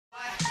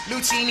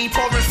Lucini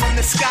pouring from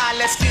the sky,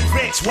 let's get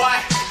rich,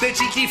 what? The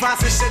Jiki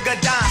finds the sugar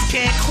dimes,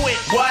 can't quit,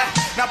 what?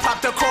 Now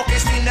pop the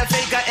crocus in the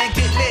Vega and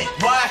get lit,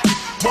 what?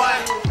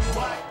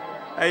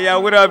 Hey, yo,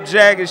 what up,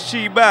 Jack? It's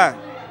Chiba.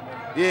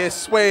 Yeah,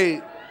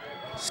 Suede.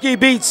 Ski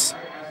Beats.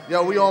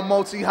 Yo, we on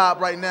MultiHop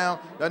right now.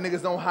 Y'all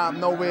niggas don't hop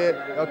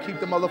nowhere. Y'all keep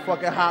the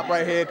motherfucking hop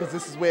right here, because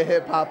this is where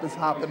hip-hop is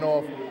hopping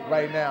off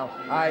right now.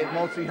 All right,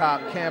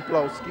 MultiHop, Camp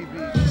Low, Ski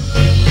Beats.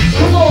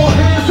 Come on,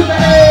 hands in the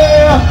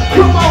air.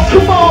 Come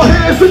on,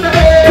 hands in the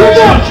air.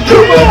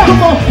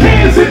 Come on,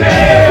 hands in the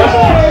air.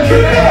 Hands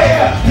in the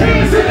air.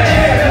 Hands in the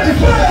air.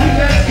 Everybody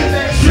that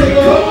connect sugar.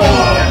 Come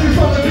on.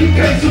 Everybody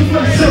begins to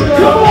play sugar.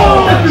 Come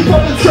on.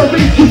 Everybody tell me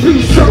to be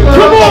sugar.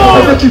 Come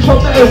on.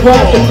 Everybody that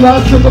rock and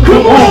fly sugar.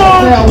 Come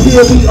on. Now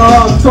here we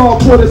are, song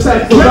for the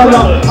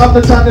sarsaparilla. I'm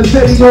the China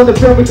City on the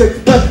Berwick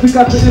Express. We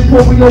got the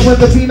Emporio and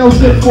the Vino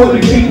shit for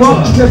the keeper.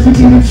 Yes, we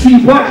be the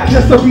cheaper.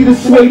 Yes, I be the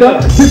swader.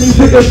 Give me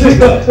bigger.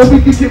 And we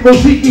can get real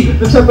cheeky.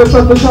 The 7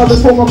 plus the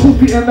college for my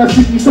poopy and that's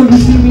cheeky. So you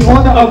see me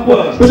on the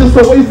upper, but it's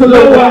always the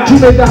lower. You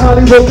made the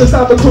Hollywood, cause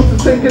I'm the cook is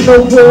taking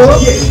over.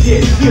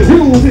 Yeah,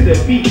 you to the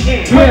beat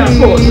and yeah, I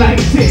score like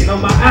 10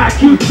 on my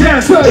IQ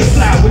test. They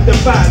slide with the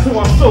vibe, so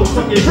I'm so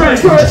from your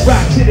friends.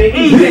 Rock to the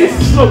east,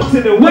 slow to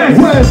the west.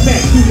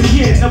 Back to the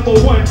end,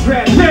 #1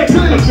 draft.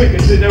 The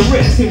fingers to the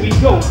rest, here we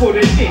go for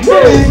the next.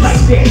 Like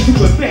that,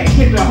 super back,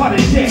 hit the heart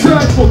attack.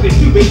 Focus,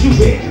 you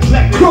it,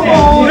 like the come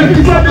on,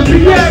 everybody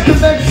be at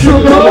connect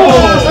sugar. Come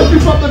on, if you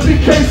from the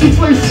BK, you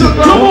play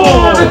sugar. Come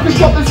on, if you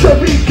from the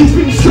Chevy, you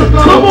be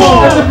sugar. Come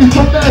on, and if you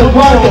from the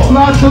NY, you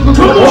fly sugar.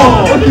 Come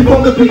on, if you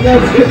from the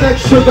BX, connect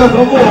sugar.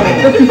 Come on,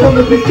 if you from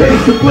the BK,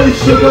 you play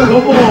sugar.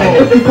 Come on,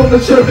 if you from the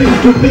Chevy,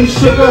 you be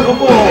sugar.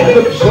 Come on,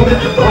 if you from the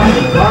NY,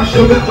 you fly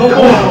sugar. Come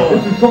on,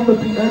 if you from the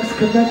BX,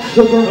 connect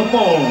sugar. Come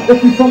on,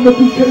 if you from the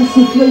BK,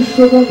 you play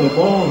sugar. Come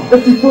on,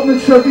 if you from the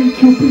Chevy,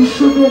 you be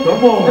sugar.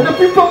 Come on, and if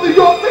you from New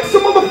York, make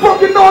some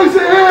motherfucking noise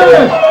in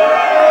here.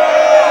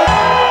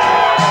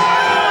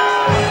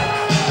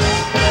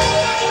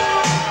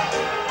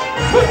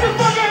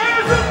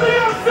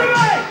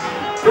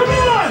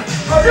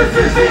 This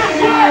is it,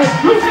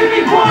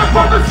 Lucini born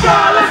from the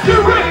sky, let's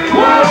get ready.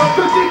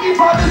 The Jiki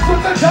brothers from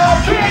the top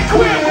can't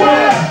quit.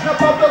 Now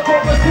pop the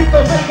corner, keep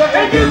the finger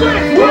and get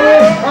lit.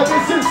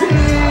 This is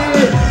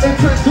it,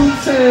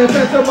 introducing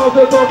Phantom of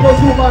the Dog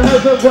to my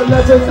heaven. What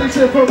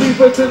levitation from me,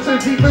 potential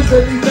demons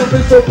and these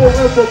numbers so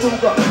forever.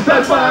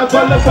 That's why I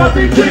run up on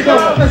the trigger.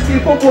 Let's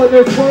keep on what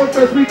is worth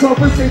as we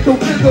conversate to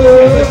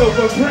figure. It's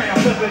over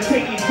ground, but they're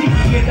taking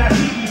Jiki and not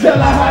Jiki. Tell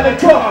her how to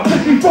talk,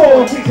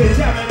 54.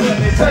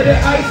 Set the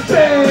ice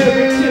band.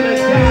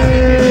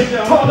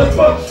 All the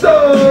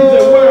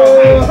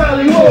bookstore.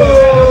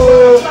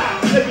 Hollywood.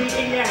 Let me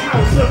in your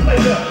house, a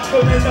player.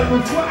 From the number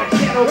 5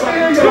 channel.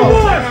 Come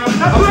on,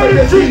 I play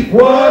the deep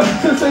one.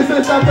 Since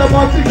after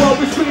MultiHop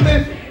we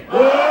screaming.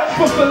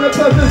 Fulfilling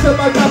pleasures in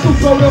my castle,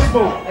 blow the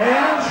smoke.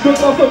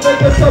 Look off the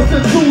bigger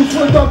substitutes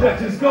when the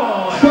bitch is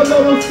gone. The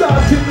little stop,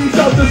 give me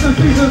substance and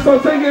seasons, so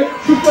take it.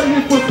 To play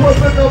it with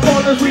swerving the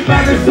corners, we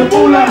manage the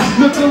moolah.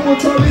 Looking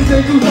with Tony's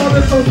angels on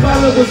us, no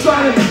smiling with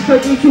signing.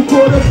 Taking 2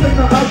 quarters,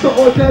 finger out the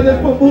organic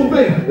for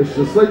moving. It's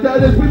just like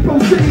that as we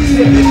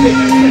proceed.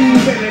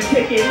 Better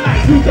take it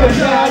light. You can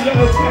die, you're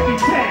a crappy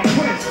tag.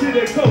 Press to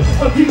the coast,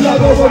 a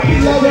P-Logo.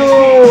 Keep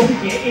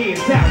your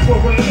ears out for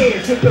our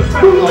ears to the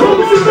front.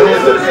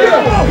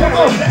 Come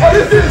on,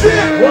 this is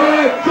it.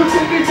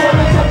 Lucini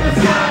falling from the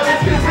sky,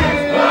 let's get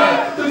it.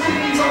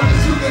 Lucini on the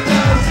sugar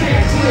down,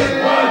 can't quit.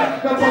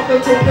 Now pop the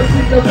corner,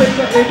 keep the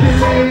finger and get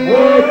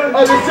lit.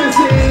 This is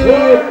it.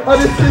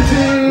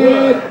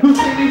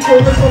 Lucini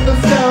falling from the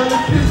sky,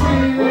 let's get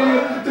it.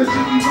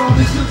 Lucini on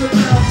the sugar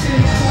down,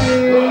 can't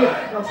quit.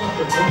 Now pop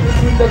the corner,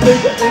 keep the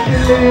finger and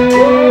get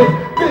lit.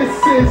 This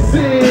is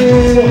it.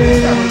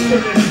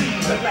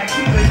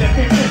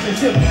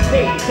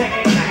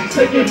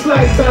 Taking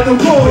flights on the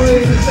road.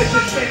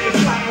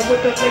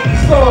 With the lady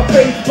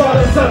Scarface,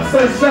 bottoms up,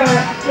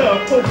 sunshine.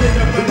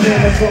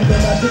 Banana from the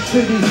Magic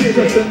City.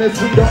 Just in this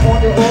we don't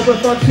want it all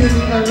but on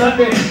Chini and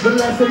London. The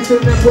last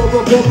station in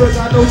Bora,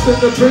 got no sin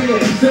to bring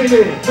it. Sing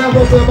it. Now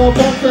we're my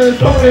bumpers,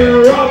 Tony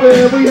and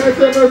Robin. We had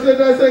some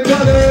merchandise and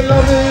got it,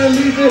 love it and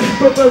leave it.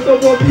 Professor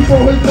Walkie for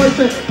his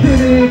person. Get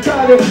it,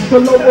 got it. The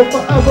low will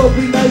forever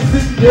be nice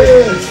and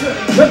yes.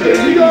 Let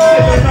me go.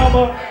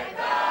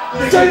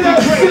 Say that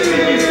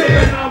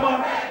shit.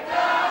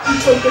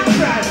 From the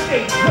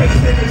tri-state, breaks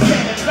in the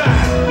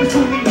satisfied. This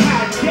who need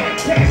hijack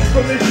tax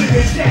from the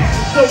sugar shack.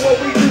 So what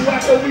we do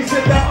after we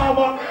send the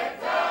armor,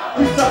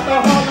 we stop the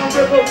Harlem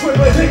River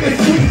Quiver, niggas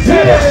sweet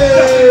tail.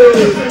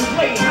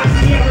 Play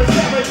Hacienda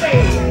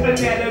Serenade.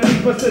 Anatomy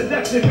for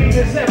seduction, mean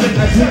the 7. We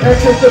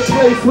enter the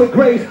place with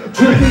grace.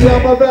 Drinking,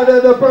 I'm a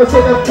better the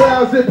person of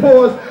clouds it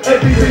pours.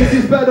 Every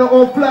is better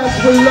on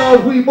flash with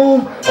love. We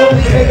move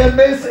only in the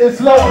mist.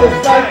 It's love,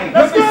 it's light.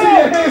 Let me see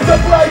your hands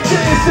up like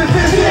this. Is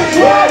this it?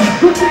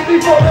 Lucini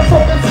falling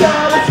from the sky.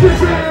 Let's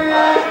get it.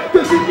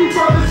 Lucini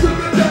falling to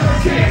the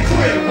down. Can't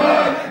quit.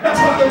 That's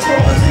what the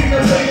phone see the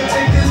layer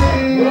ain't the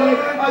lead.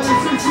 I just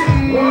see.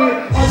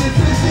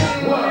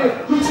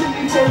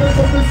 Lucini falling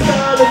from the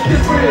style is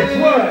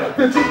different.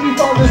 The jiggy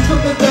found the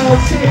sugar down,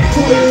 can't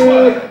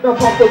quit. Now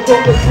pop the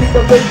roller, keep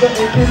the laser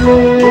and get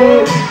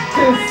lit.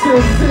 This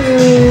is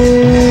it.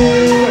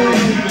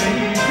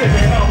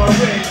 Sipping on my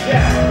red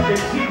dye. The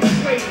cheap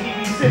weight, he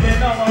be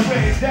sipping on my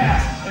red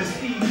dye. The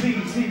Steve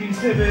Beats, he be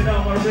sipping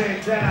on my red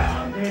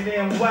dye. And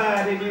then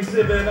why they be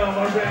sipping on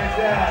my red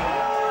dye?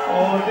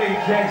 All day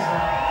Jackson.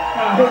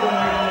 I heard them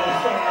like a little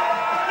song.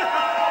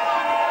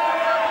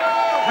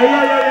 Hey,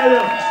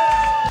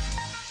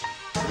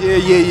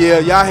 Yeah.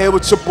 Y'all here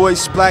with your boy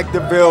Splack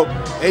DeVille,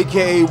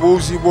 aka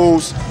Woozy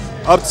Woos.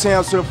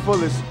 Uptown to the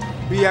fullest.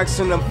 BX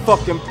in the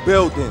fucking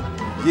building.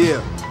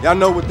 Yeah. Y'all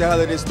know what the hell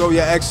it is. Throw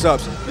your X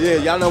ups. Yeah,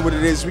 y'all know what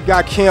it is. We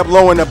got Camp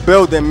Low in the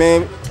building,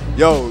 man.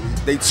 Yo,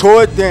 they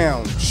tore it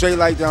down. Straight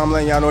like that, I'm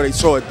letting y'all know they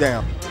tore it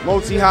down.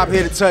 MultiHop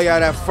here to tell y'all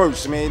that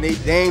first, man. They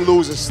ain't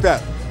lose a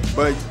step.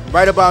 But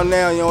right about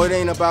now, you know, it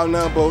ain't about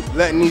nothing but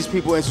letting these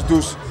people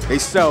introduce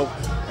themselves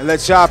and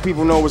let y'all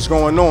people know what's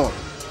going on.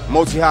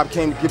 MultiHop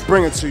came to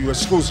bring it to you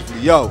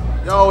exclusively. Yo,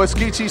 it's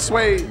Geechee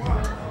Suede.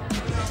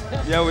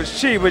 Yo, it's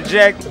Chiba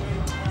Jack.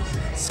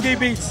 Ski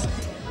Beats.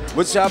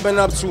 What y'all been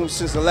up to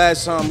since the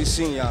last time we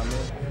seen y'all,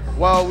 man?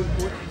 Well,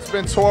 we've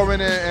been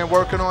touring and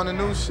working on the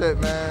new shit,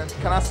 man.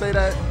 Can I say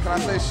that? Can I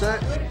say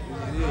shit?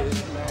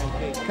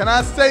 Can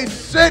I say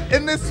shit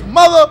in this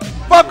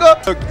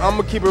motherfucker? Look, I'm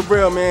gonna keep it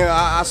real, man.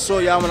 I saw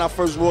y'all when I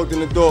first walked in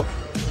the door.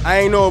 I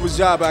ain't know it was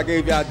y'all, but I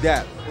gave y'all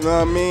that. You know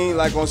what I mean?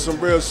 Like on some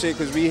real shit,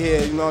 cause we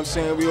here, you know what I'm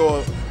saying? We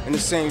all in the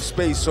same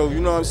space, so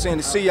you know what I'm saying?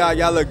 To see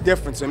y'all look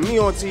different. To me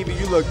on TV,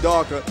 you look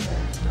darker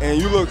and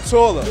you look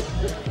taller.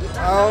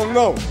 I don't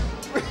know.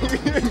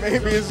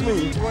 Maybe it's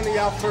me. Which one of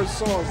y'all first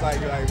songs? Like,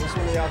 which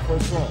one of y'all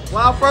first songs?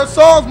 Well, our first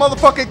songs,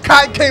 motherfucking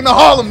Cotton Came to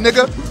Harlem,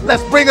 nigga.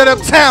 Let's bring it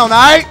uptown,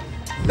 alright?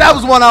 That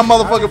was one of our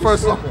motherfucking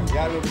first songs.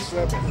 Y'all really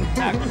slipping.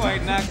 Not quite.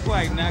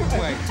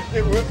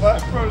 The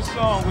first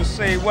song was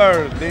Say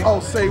Word, B. Oh,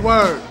 Say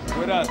Word.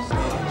 With us.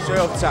 Straight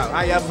off top,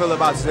 how y'all feel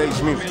about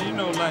today's music? I mean, you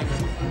know, like,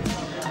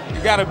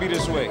 you gotta be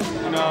this way,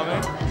 you know what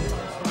I mean?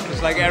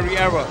 It's like every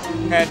era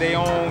had their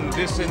own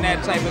this and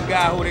that type of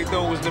guy who they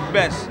thought was the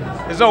best.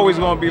 It's always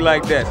gonna be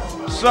like that.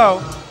 So,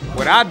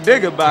 what I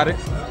dig about it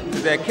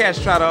is that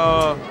cats try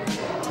to,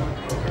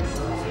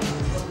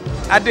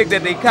 I dig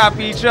that they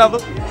copy each other.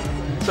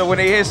 So when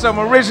they hear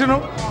something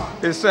original,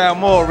 it sound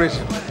more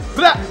original. To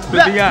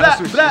be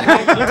honest with you.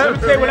 Let me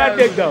tell you what I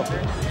dig though.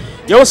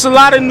 Yo, it's a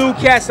lot of new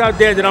cats out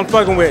there that I'm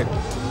fucking with.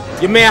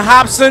 Your man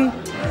Hobson,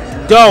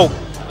 dope.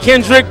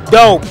 Kendrick,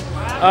 dope.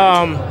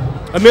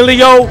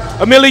 Emilio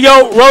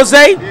Rose,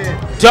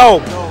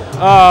 dope.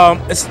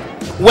 It's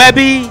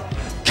Webby,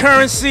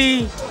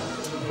 Currency,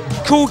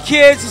 Cool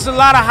Kids. It's a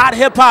lot of hot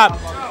hip hop.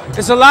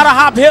 It's a lot of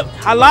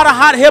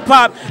hot hip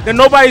hop that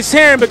nobody's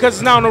hearing because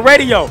it's not on the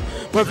radio.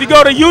 But if you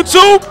go to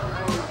YouTube,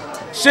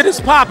 shit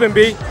is popping,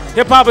 B.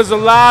 Hip hop is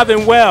alive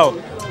and well.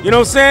 You know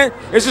what I'm saying?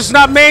 It's just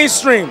not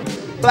mainstream.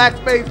 Black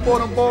space for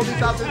them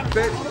baldies out this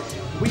bitch.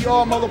 We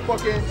all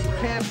motherfucking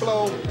Camp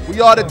Flow.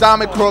 We are the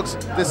Diamond Crooks.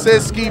 This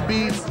is Ski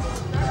Beats.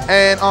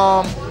 And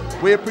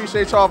we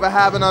appreciate y'all for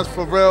having us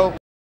for real.